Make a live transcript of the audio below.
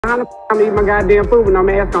how the I'm eating my goddamn food with no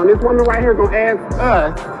mask on? This woman right here gonna ask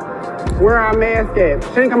us where our mask at.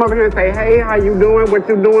 She didn't come over here and say, hey, how you doing? What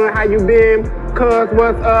you doing? How you been? Cuz,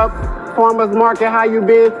 what's up? Farmers market, how you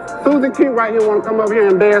been? Susie Q right here wanna come over here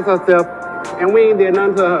and embarrass herself, and we ain't did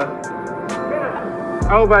nothing to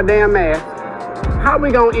her. Over a damn mask. How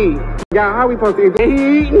we gonna eat? Y'all, how we supposed to eat? Ain't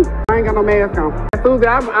he eating? I ain't got no mask on. Susie,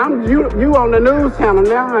 you on the news channel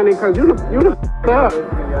now, honey, cause you the up.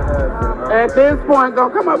 At this point,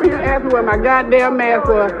 don't come over here and ask me where my goddamn mask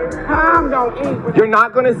was. How I'm gonna eat? You're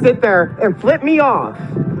not gonna sit there and flip me off.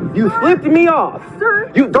 You flipped me off. Sir.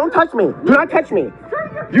 You don't touch me. Do not touch me.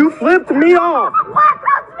 Sir, you flipped me off. What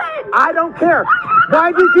touch me? I don't care.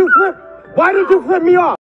 Why did you flip me off?